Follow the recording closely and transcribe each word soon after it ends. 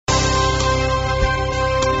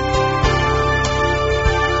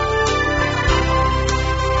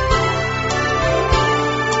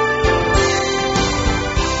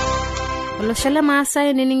Olashele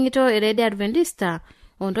Maasai niningito eredi Adventista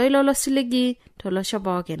ondo ilolo siligi tolo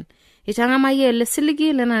shoboken. Itangamaye le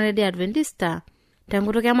siligi lena redi Adventista.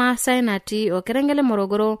 Tengutuke Maasai nati okerengele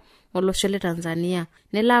Morogoro oloshele Tanzania.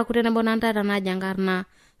 Nela kutene bonanta na jangarna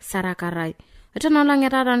Sarakarai. Etano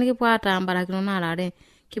langeta nikipuata mbarakino nalare.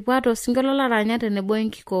 Kipuata Osingolio laranya tenebo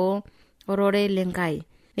enkiko orore lenkai.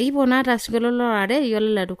 Nikiponata Osingolio larare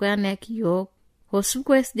yolela dukoya nekiyo.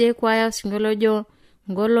 Osukwes de kwaya Osingolio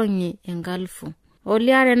ngolonyi engalfu.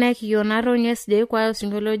 Oliare nekiyo naronyes de kwaya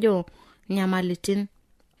Osingolio nyamalitin.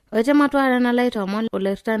 Oche matwara na laito mo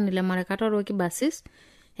olertani le marekatoro kibasis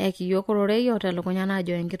ekiyo korore yote lokonyana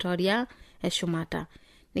jo enkitoria eshumata.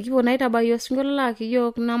 Nikipona itabayo Osingolio la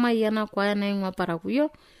kiyo nama yana kwaya na ingwa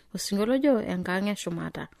parakuyo Osingolio enkange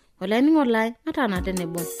shumata. Oleni ngolai atana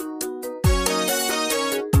tenebo.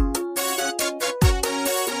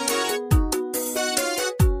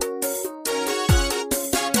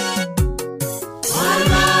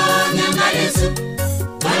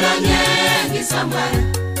 Samara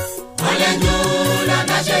Olendula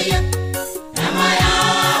Najaya Amaya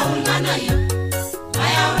Ulganaya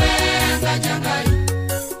Maya Wenga Jangai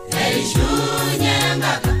Eishu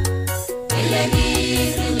Nyangaka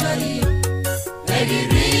Elegiri Nyoriyo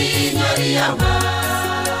Elegiri Nyoriyawa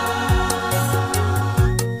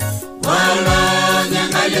Wala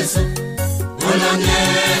Nyangalesu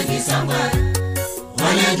Olanyegi Samara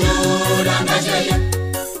Olendula Najaya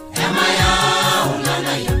Amaya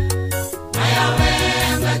Ulganaya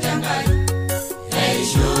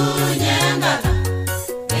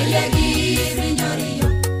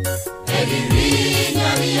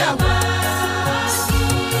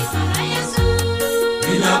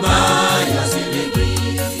Inabaya Osiligi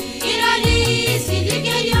Irali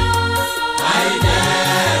Siligeyo Aide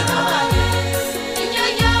Nawage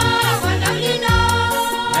Inyoyo Wandalino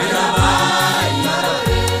Inabaya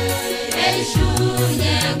Eishu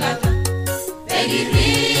Nyengata Egiri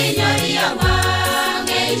Nyoriyawa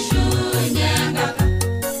Eishu Nyengata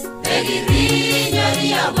Egiri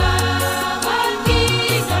Nyoriyawa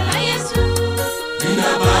Walkito la Yesu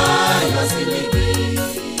Inabaya Osiligi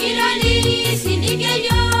Irali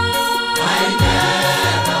Siligeyo Aide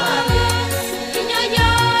Nawage Inyoyo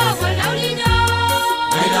Wandalino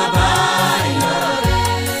Inabaya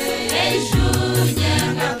Eishu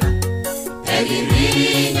Nyengata Egiri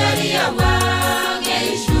Nyoriyawa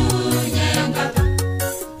Eishu Nyengata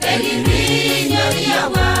Egiri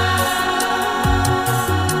Nyoriyawa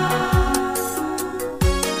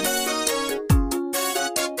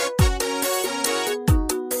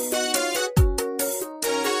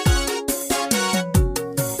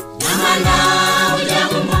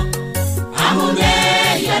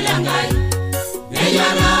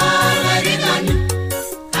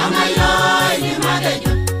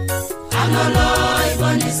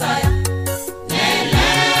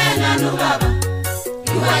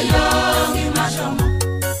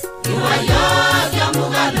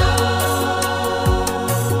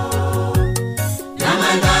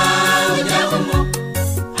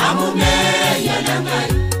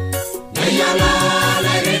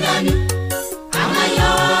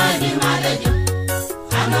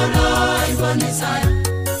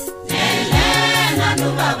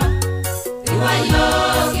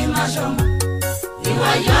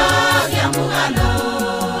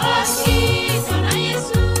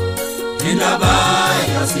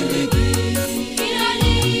Inabaya Osiligi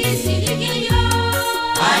Irali Siligeyo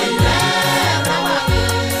Aide Nawage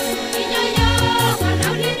Inyoyo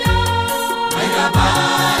Wandalino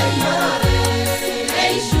Inabaya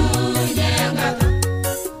Eishu Nyengata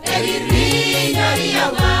Egiri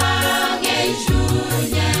Nyoriyawa Eishu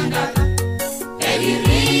Nyengata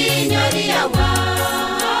Egiri Nyoriyawa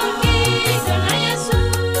Walkito la Yesu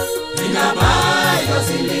Inabaya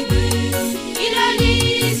Osiligi Irali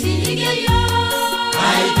Siligeyo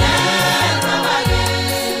Aide Nawage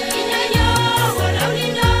Inyoyo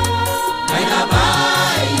Wandalino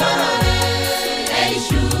Inabaya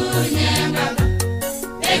Eishu Nyengata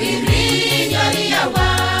Egiri Nyoriyawa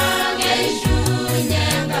Eishu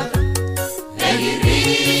Nyengata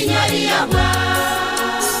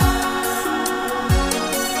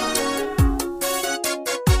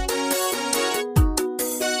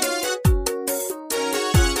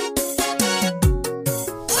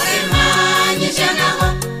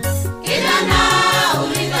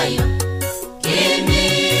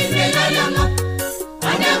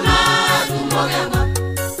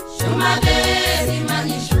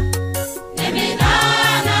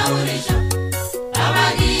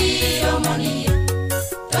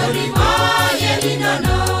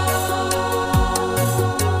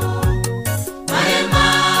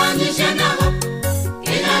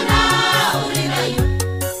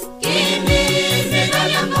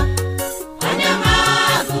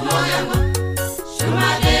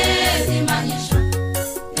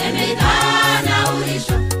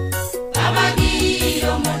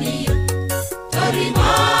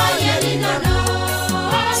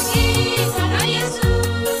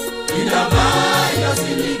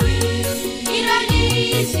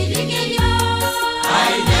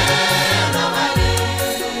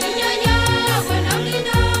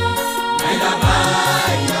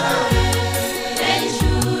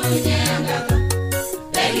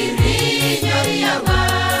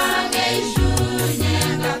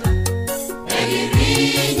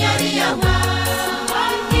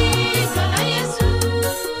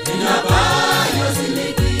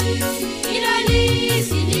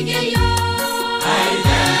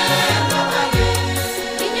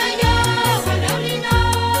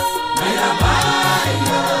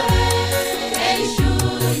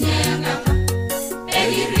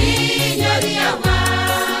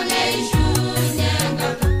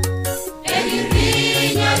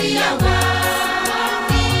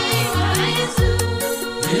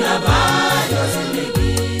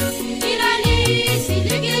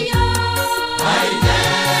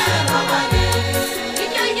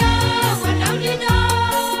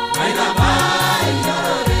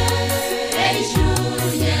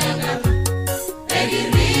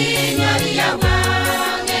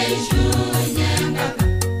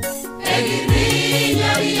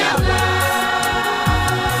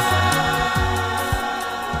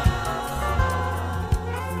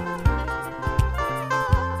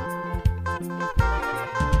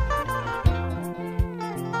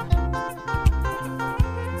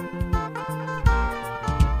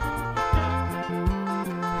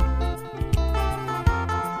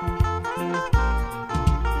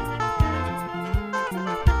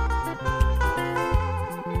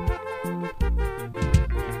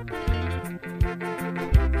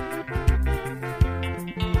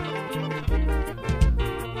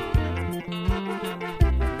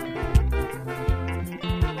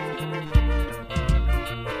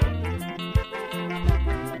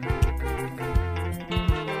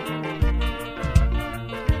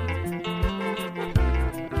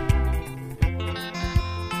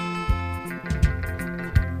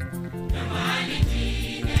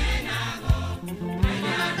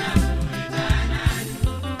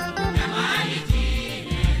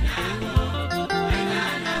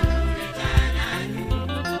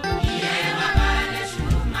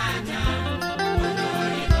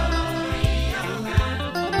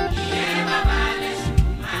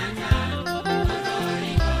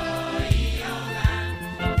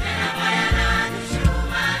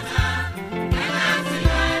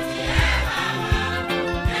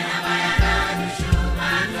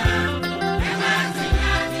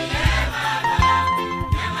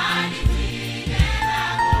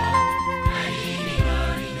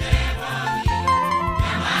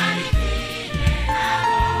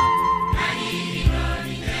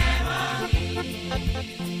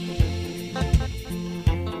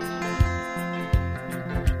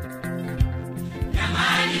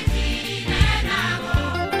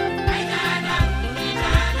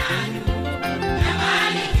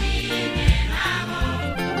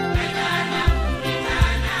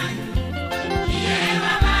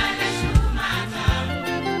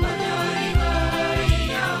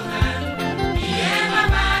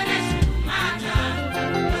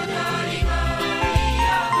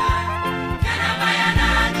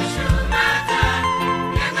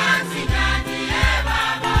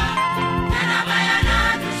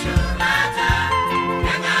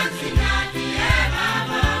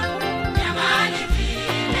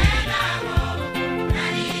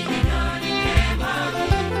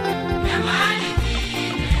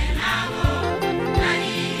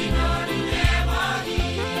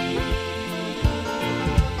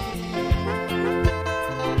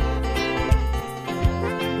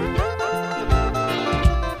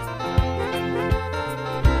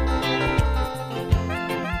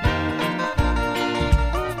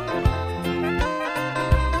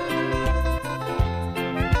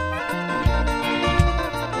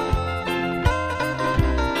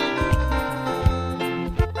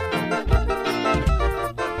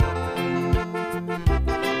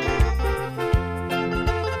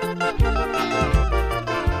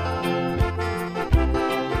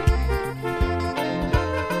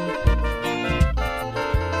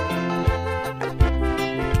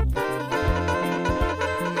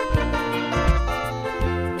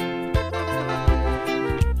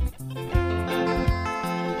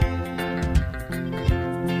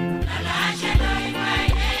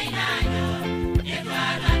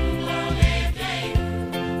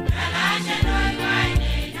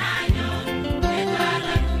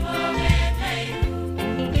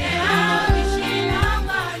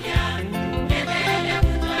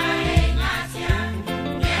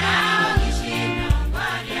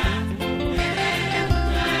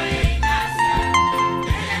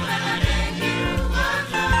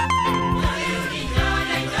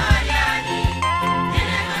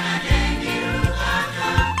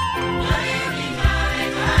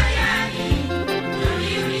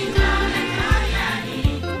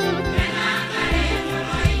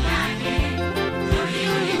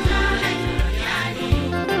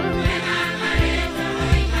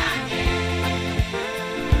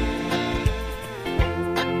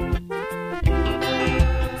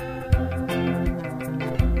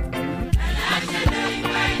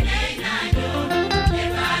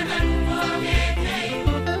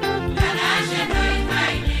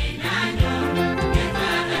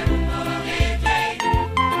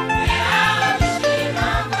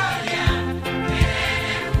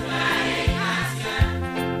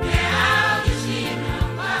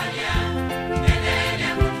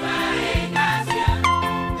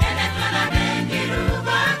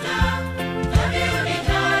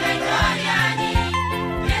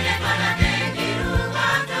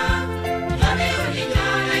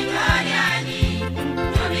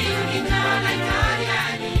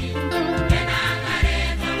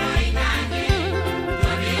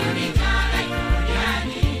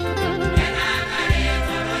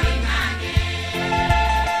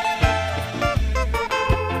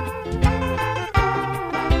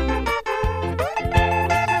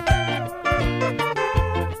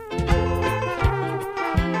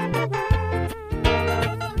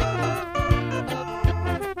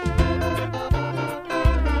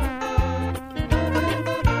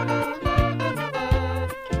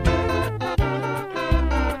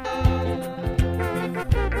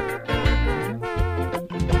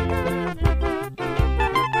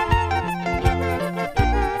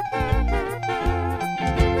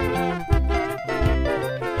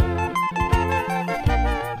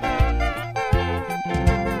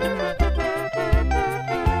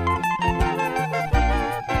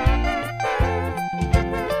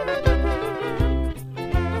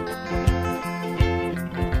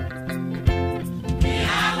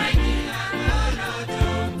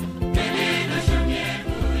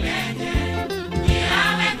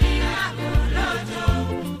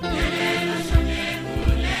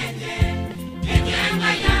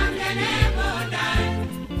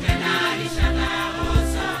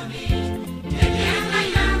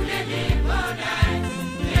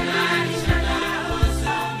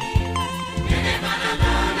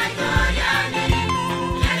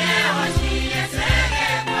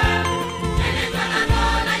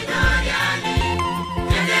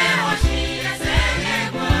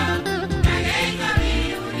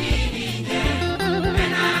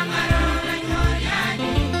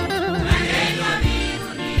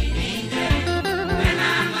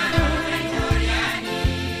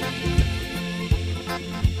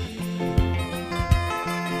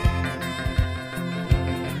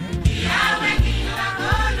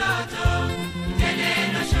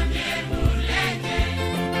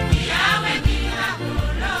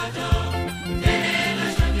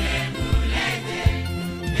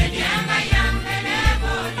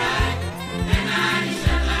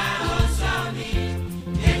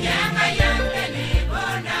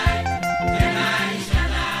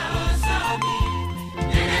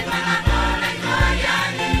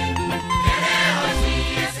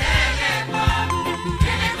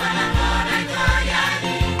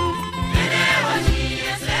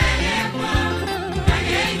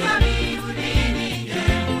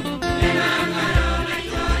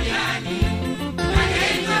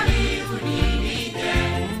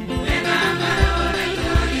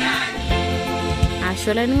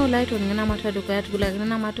ashola ningo laito ngina matadu kaya tugula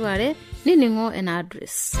ngina matuare niningo en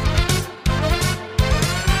address.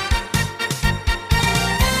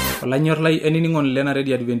 Olanyor lai eniningon lena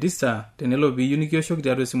Radio Adventista tenelo biyu nikioshoki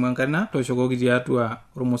tiatua esimu enkarina toshokoki tiatua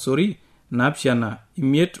ormosori napshana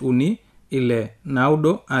imiet uni ile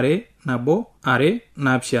naudo are nabo are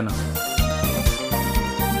napshana.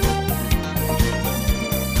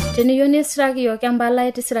 Teniyo nisiraki yo kambala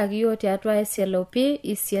itisiraki yo tiatua SLOP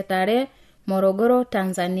isietare Morogoro,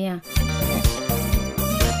 Tanzania.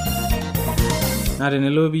 Na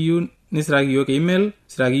tenelo biyu nisiraki yo email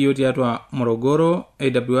siraki yo tiatua Morogoro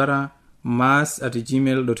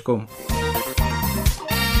awr@gmail.com.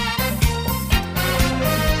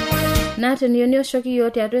 Na teniyo nioshoki yo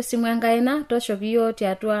tiatua simu enkaina toshoki yo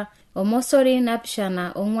tiatua omosori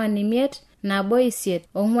napishana ongwan imiet nabo isiet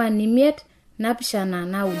ongwan imiet napishana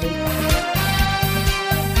naudo.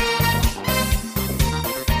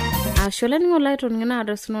 Ashola ningo laito ngina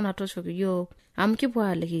address no na toshoki yo amkipo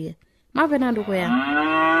alikie mapena nduko ya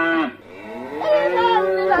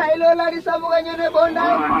ilo la risabuka nyene bonda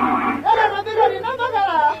era rabira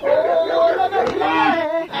ninamagala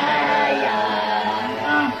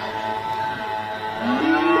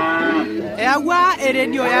ewa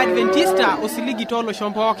radio ya Adventista Osiligi tolo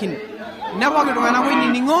shompookin nepoki tungana ko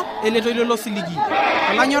niningo eletoilo Osiligi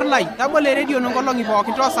olanyor lai tabole radio nongolongi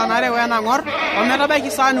pookin to sanare wena ngor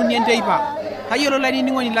ometabaiki sanu nienteipa kayolo la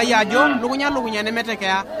niningo ni lai ajo lukunya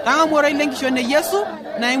nemetekea tanga moro ile nkishone Yesu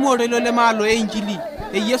na ingoro ile le malo e injili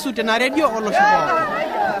e Yesu tena radio oloshopo.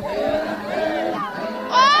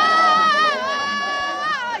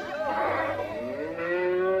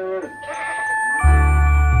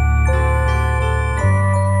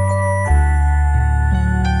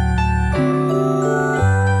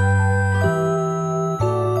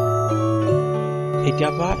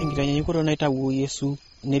 Etiapa ingitanyanyuko naitawu Yesu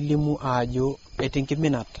nelimu ajo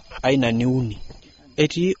etinkiminat aina niuni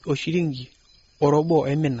eti oshiringi orobo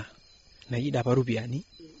emina naida parupiani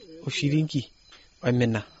oshiringi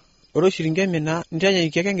emina oro shiringi emina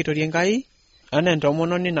ntanyanyukia kengitori enkai ana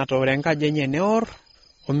entomononi natore enkaje enye neor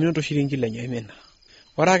ominoto shiringi lenye emina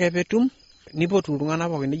ora ake petum nipotu iltung'anak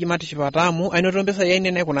pookin neji matishipata amu ainoto mpisai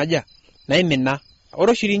ainene naikunaja naimina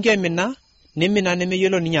oro shiringi emina nemina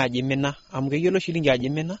nemeyiolo ninye aje imina amu keyiolo shiringi aje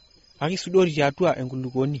imina akisudori tiatua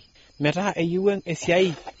enkulukoni metaa eyieu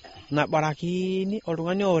esiai nabarakini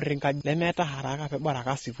oltung'ani orinkaji lemeeta haraka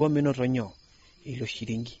pebaraka sifu menoto nyo ilo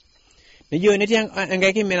shiringi nejo netii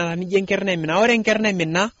enkai kimina nije enkerna imina ore enkerna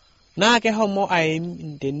imina naa kehomo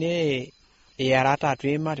aim tene yarata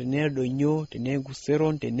twema tene donyo tene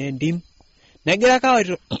guseron tene ndim negira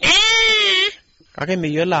kawaito kake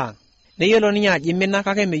meyiolo neyiolo ninye aje imina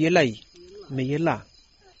kake meyiolo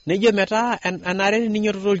nejo metaa anare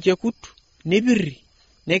ninyoto Olchekut nipirri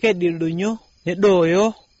nekedil donyo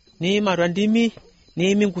nedoyo ni marandimi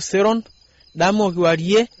ni minkuseron damo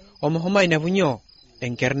kiwarie omohoma inapunyo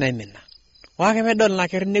enkerna imina wake pedol na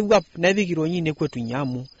kerne gwap nabikironyi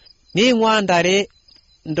nekwetunyamu ni ngwandare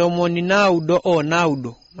ndomoni naudo o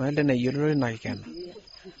naudo maende na yolo na kikena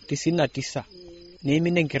 99 ni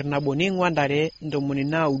mine enkerna bo ni ngwandare ndomoni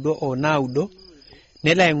naudo o naudo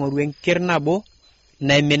nela engoru enkerna bo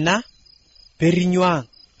na imina perinywa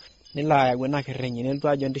nila yagwena kerenye neltu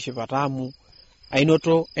ajo ndishipatamu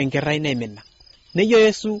ainoto enkerai naimina nejo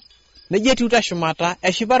Yesu neje tiuta shumata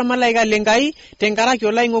eshipar malaika lengai tenkaraki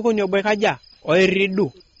olaingokoni oboikaja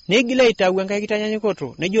oiridu negila itawu enkai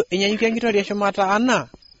kitanyanyukoto nejo enyanyukia enkitori shumata ana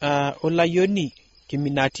olayoni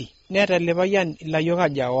kiminati neta lepayan ilayo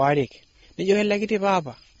kaja warek nejo helekiti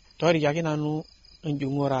papa toriaki nanu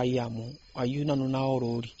enjungora ayamu ayu nanu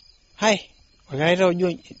naorori hai okaita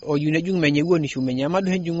oyu nejung menyewuo nishumenye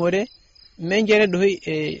amadu enjungore menjere do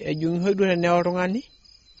ejung hoidu ne oltung'ani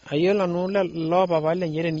ayola no lo papa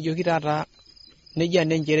lenjere nijoki tata neja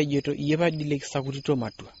nenjere jeto iyepa dilek sakutito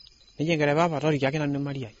matua neje ngere papa toriaki nanu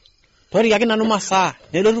Maria toriaki nanu masa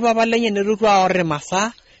nelotu papa lenye nelotu aorre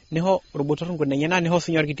masa neho robotor ngunenye na neho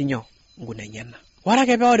sinyor kitinyo ngunenye na wara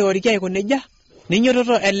ke peore orikia iko neja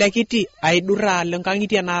ninyototo elekiti aidura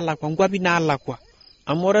lenkangitia na alakwa ngwapi na alakwa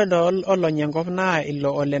amore do olonye nkop na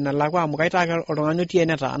ilo olena lakwa amu kaita oltung'ani otie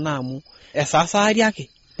neta anamu esasari ake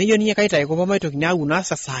nejo ninye kaita iko pamaitoki na una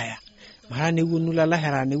sasaya mara neunu la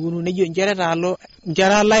lahera neunu nejo njere talo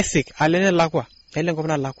njara laisik alene lakwa ele nkop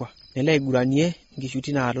na lakwa nele iguranie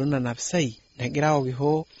ngishuti na alona na pisai negira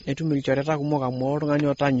okiho netumil choreta kumok amu oltung'ani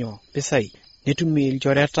otanyo pisai netumil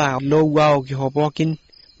choreta lowa okiho pookin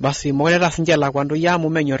basi mogereta sinje lakwa ndo yamu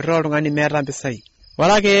menyorro oltung'ani meeta pisai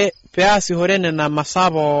walake peasi horene na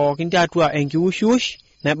masabo kinti atua enkiushush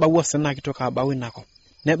nebawo sina kitok abawi nako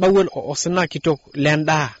nebawo osina kitok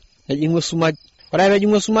lenda nejingo suma ore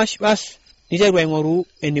pejingu sumash bas niteru aing'oru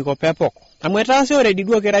eniko pepok amu etaase already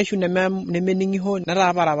duo kera ishu nemeningiho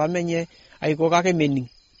netapara apa menye aiko kake mening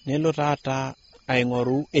nelo taata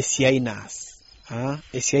aing'oru esiai naas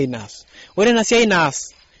esiai naas ore ena siai naas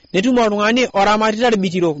netum oltung'ani oramatita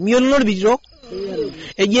irbitirok miyiolo irbitirok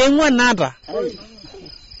ejeeng'ua nata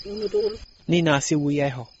ninaasi ewuei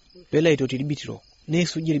aiho pelo aitoti irbitirok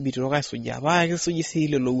neisuji irbitirok aisuja paa kisuji sii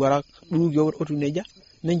lelo warak duruki otuneja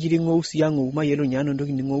nenjiri ng'ou sii ang'ou mayiolo nyano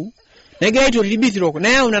ntoki ning'ou negira aitoti irbitirok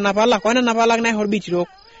neyau nena palak onena palak naihor irbitirok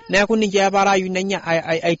neeku ninche aparayu nenya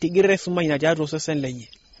aitigirre sumash natii atua osesen lenye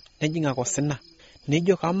nejing ake osina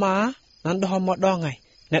nejo kamaa nandohomo dong'ai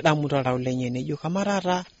nedamu toltau lenye nejo kamaa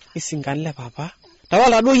taata isinkan le papa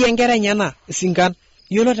tawala duo yie nkera enyena isinkan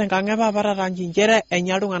yiolo tenkang e papa taata nji nchere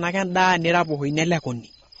enya iltung'anak endaa nirapohoi nelekuni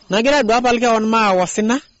nagira duo apal keon maa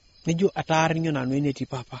osina nejo ataarinyo nanu enetii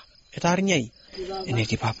papa etaarinyai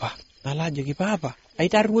enetii papa nalo ajoki papa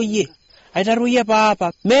aitarruoyie papa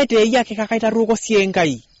meeteyie ake kake aitarruoko sie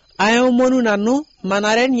Enkai aomonu nanu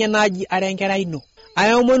manare ninye naaji are enkerai ino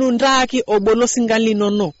aomonu ntaaki obolo sinkan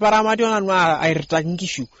linono paramatio nanu airitaki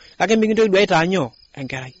nkishu kake mikintoki duo aitaanyo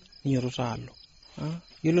enkerai ninyototo alo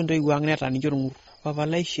yiolo ntoiwuo ang netaaniki orng'ur papa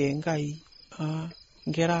laishe Enkai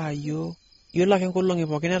nkera ayo yiolo ake nkolong'i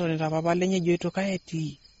pookin netonita papa lenye joito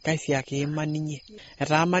kaetii kaisi ake ima ninye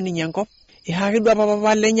etaama ninye enkop ihaki duo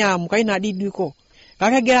papa lenye amu kaina diduiko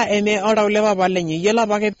kake egira eme oltau le papa lenye yiolo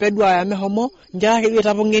apake pedua mehomo njaa ake duo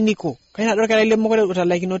etapong'eniko kaina duo kerai lemokure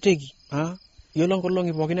utalaikinoteki yiolo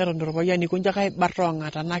nkolong'i pookin netonita orpayian ikonji ake aibar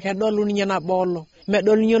toong'ata naa kedolu ninye nabo olong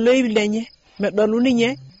medol ninye oloip lenye medolu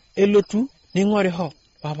ninye elotu ning'oriho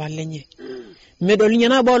papa lenye medol ninye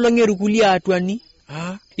nabo olong erukulia atuani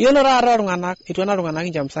yiolo taata iltung'anak etuana iltung'anak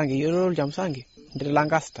inchamsange yiolo ilchamsange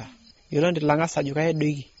ndilangasta yiolo ndilangasta ajo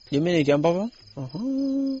kaedoiki jomene etii empopong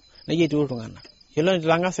nejia etiu iltung'anak yiolo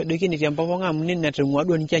ndilangasta edoiki netii empopong amu neteng'ua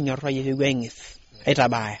duo ninche enyorra epuo aing'is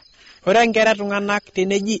aitabaya ore nkera iltung'anak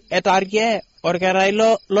teneji etaarkie orkerai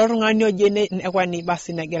loltung'ani oje nekwani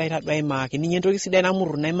basi negira aitadua aimaaki ninye entoki sidai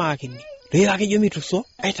namurru naimaakini loiro ake jo mituso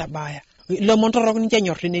aitabaya ilomon torrok ninche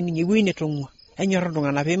enyorr tenening ewuei netong'ua enyorr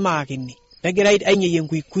iltung'anak piimaakini negira ainyeyie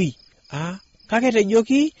enkuikui kake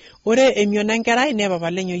tejoki ore emion enkerai ne papa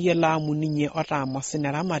lenye oyie laamu ninye otaama osina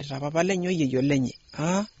eramatita papa lenye oyie lenye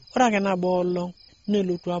ore ake nabo olong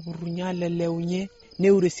nelotu apurrunye aleleunye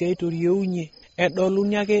neure sii aitorieunye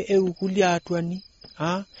edoluni ake erukulia atuani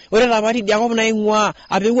ore tapa tidia kop naing'ua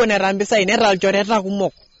apewuo neeta mpisai neeta ilchoreta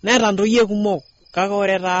kumok neeta ntoyie kumok kake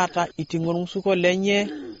ore taata iting'o ormusuko lenye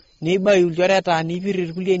neibayu ilchoreta nipirr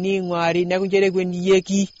irkulie niing'uari neeku nchere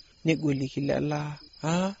ekweniyeki negoliki lelaa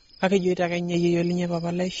kake joito ake nye yieyio linye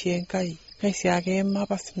papa laishe Enkai kaisi ake ima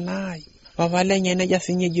pasinai papa lenye neja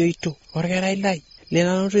sinye joito orkerai lai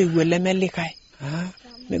lenanoto iwuo lemelikae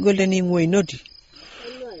megol tening'ua inoti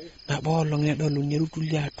nabo olong nedoluni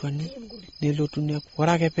erukulie atuani nelotu neku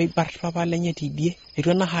ore ake peibar papa lenye tidie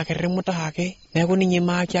etu ena hakirimuta ake neeku ninye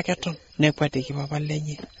maaki ake ton nekwetiki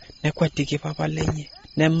papa lenye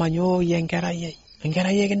nemanyooyie enkerai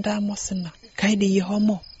ai kintaama osina kaidi yie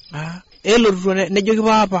homo elotu nejoki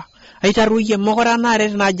papa aitarruoyie mokore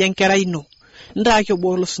naaret naaji enkerai ino ntaaki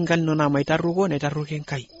obo losinkan linono amu aitarruoko naitarruoki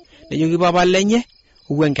Enkai nejoki papa lenye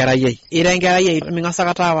uwe enkerai ai ira enkerai ai ming'asa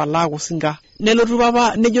kata awalaa kusinka nelotu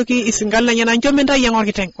papa nejoki isinkan lenye na ncho mintai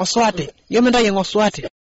eng'orkiteng oswate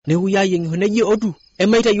neui ayieng'isho neji otu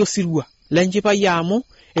emaitayio osirua lenchipai amu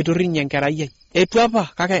etorri ninye enkerai ai etu apa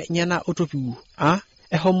kake nyena otopiwuo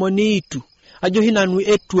ehomo niitu ajoki nanu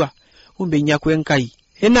etua kumbe nyaku Enkai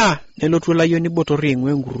ina nelotu olayioni botorri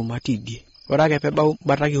aing'ua enkurruma tidie ore ake pebau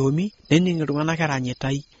bataki homi nening iltung'anak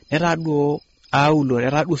eranyitai netaa duo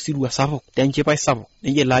sirua sapuk tenchipai sapuk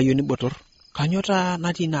nejo ilayioni botorr kanyo taa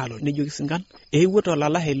natii inaalo nejoki sinkan eewuo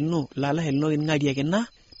tolalahe lino kining'arieki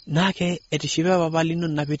naake etishipe papa lino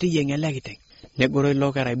napeteyieng ele kiteng negoro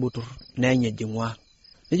ilo kerai botorr neeny ejing'u ang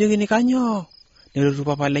nejoki ni kanyo nelotu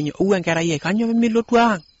papa lenye ouwe enkerai ai kanyo pemilotu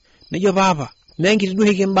ang nejo papa menkiti duo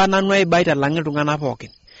hikimba nanu aibai talang iltung'anak pookin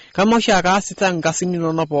kama oshiake aasita nkasin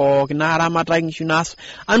inonok pookin naramataki nkishu naas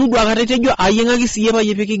anu duo akata etejo ayieng'aki siiyie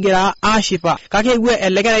payie pikigira aashipa kake eewuo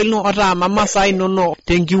ele kerai lino otaama masaa inonok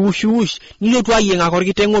tenkiwushiwush nilotu ayieng'aki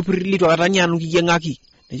orkiteng opirr litu akata ninye anu kiyieng'aki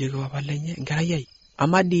nejoki papa lenye enkerai ai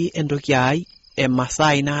ama dii entoki ai emasaa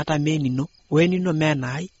ai naata meenino wenino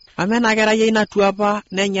meenai ama ena kerai ai natua apa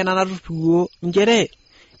nenya nanatupiwuo nchere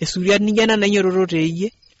esuriat ninye ena nainyototo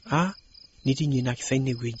teeyie nitinyo ina kisai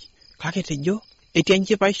inewueji kake tejo etii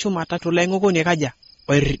enchipai shumata tolaing'okoni kaja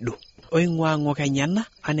oirrido oing'ua ng'ok enyana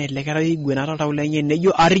anaa ele kerai oiguenata oltau lenye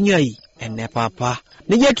nejo arnyai ene papa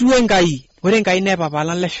nejo etiu Enkai ore Enkai ne papa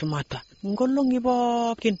lang le shumata ngolongi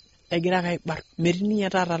pookin egira kaibar metii ninye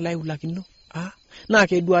taata laulakino naa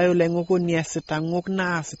keduayo lengoko niasita ngok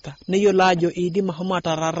naasita neyiolo ajo idim ahomo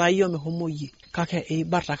atararayo mehomoyie kake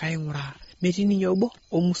eibarta kaing'uraa metii ninye obo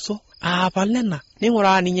omuso apal nena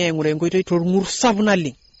ning'uraa ninye aing'uraa enkoitoi torng'ursapu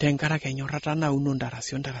naleng tenkaraki enyorrata nauno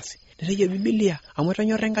ndarasi netejo Biblia amu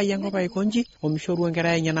etonyorra Enkai enkop aikonji omishoru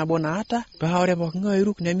enkerai enye nabo naata paa ore pooki ng'ae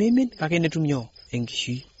oiruk nemimin kake netum nyoo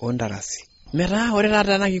enkishui ondarasi metaa ore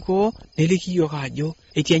taata ena kikoo neliki yiok ajo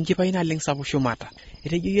etii enchipai naleng sapuk shumata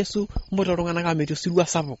etejo Yesu mboto iltung'anak ametii osirua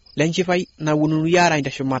sapuk lenchipai nawuonuni arany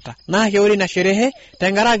teshumata naa ore ina sherehe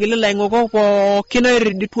tenkaraki lelo aing'okok pookin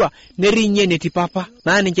oiriditua nerinye netii papa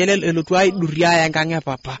naa ninche elotu aidurria enkang e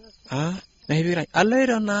papa naipira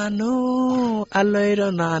aloito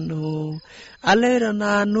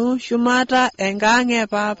nanu shumata enkang e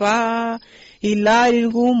papa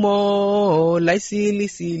ilarin kumok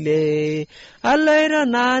laisilisile aloito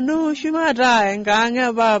nanu shumata enkang e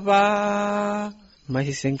papa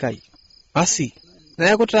Enkai. Basi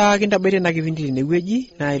neeku taa kintabaite ina kipindi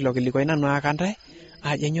tenewueji naa ilo kilikuai nanu akantae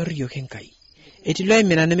ajo enyorr yiok Enkai etii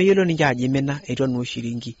loimina nemeyiolo ninche ajo imina etua noo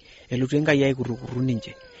shiringi elotu Enkai aikurukuru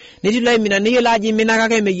ninche netii loimina neyiolo ajo imina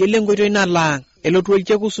kake meyiolo enkoitoi nalaang elotu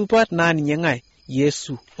Olchekut supat naa ninye ng'ae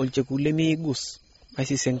Yesu Olchekut lemeigus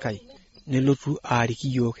Enkai nelotu aariki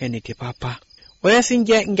yiok enetii papa ore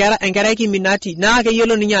sinche enkerai kiminati naa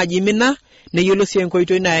keyiolo ninye ajo imina neyiolo sii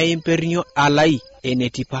enkoitoi naim pernyo alai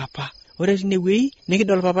enetii papa ore tinewueji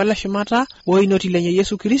nikidol papa le shumata oinoti lenye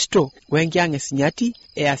Yesu Kristo wenkiang esinyati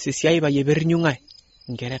eas esiai paye pernyo ng'ae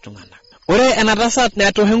nkera tung'anak ore enatasat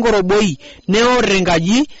netohe nkoroboi neorr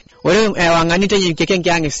enkaji ore ewang'ani tenye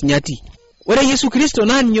enkiang esinyati ore Yesu Kristo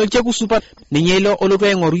naa ninye Olchekut supat ninye ilo olotu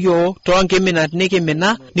aing'oru yiok toonkiminat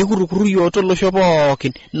nikimina nikurukuru yiok tolosho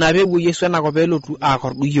pookin ina peepuo Yesu enakop peelotu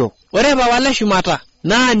aakordu yiok ore papa le shumata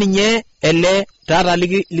naa ninye ele taata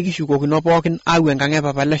likishukokino pookin au enkang e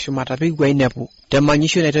papa le shumata peekipuo ainepu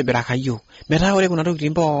temanyisho naitobiraka yiok metaa ore kuna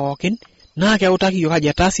tokitin pookin naa keutaki yiok ajo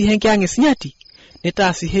etaasihe enkiang esinyati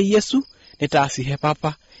nitaasihe Yesu nitaasihe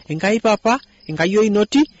papa Enkai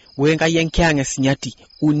oinoti wenkai enkiang esinyati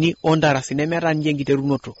uni ondarasi nemeeta ninye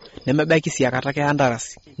enkiterunoto nemebaiki sii akata keya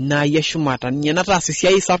ndarasi naa yie shumata ninye nataas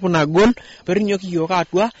esiai sapuk nagol perinyoki yiok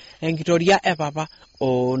atua enkitoria e papa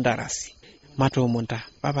ondarasi matoomonta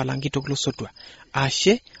papa lang kitok losotua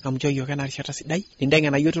ashe amu ichoo yiok ena rishata sidai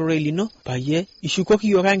nindeng'ena yiok tororei lino payie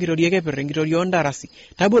ishukoki yiok enkitoria keper enkitoria ondarasi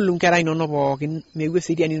tabolu nkera inonok pookin meewu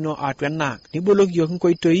eseriani ino atua enaang niboloki yiok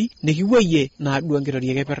nkoitoi nikipuoyie naaduo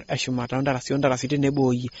enkitoria keper eshumata ondarasi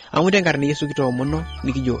tenebo oyie amu tenkarna Yesu kitoomono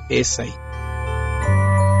nikijo esai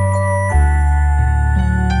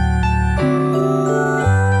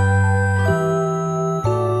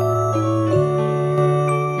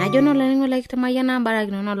Jono laningo kitamayiana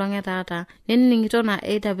barakino nolonge taata neniningito na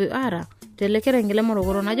AWR telekerengele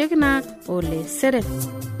morogoro najokina ole sere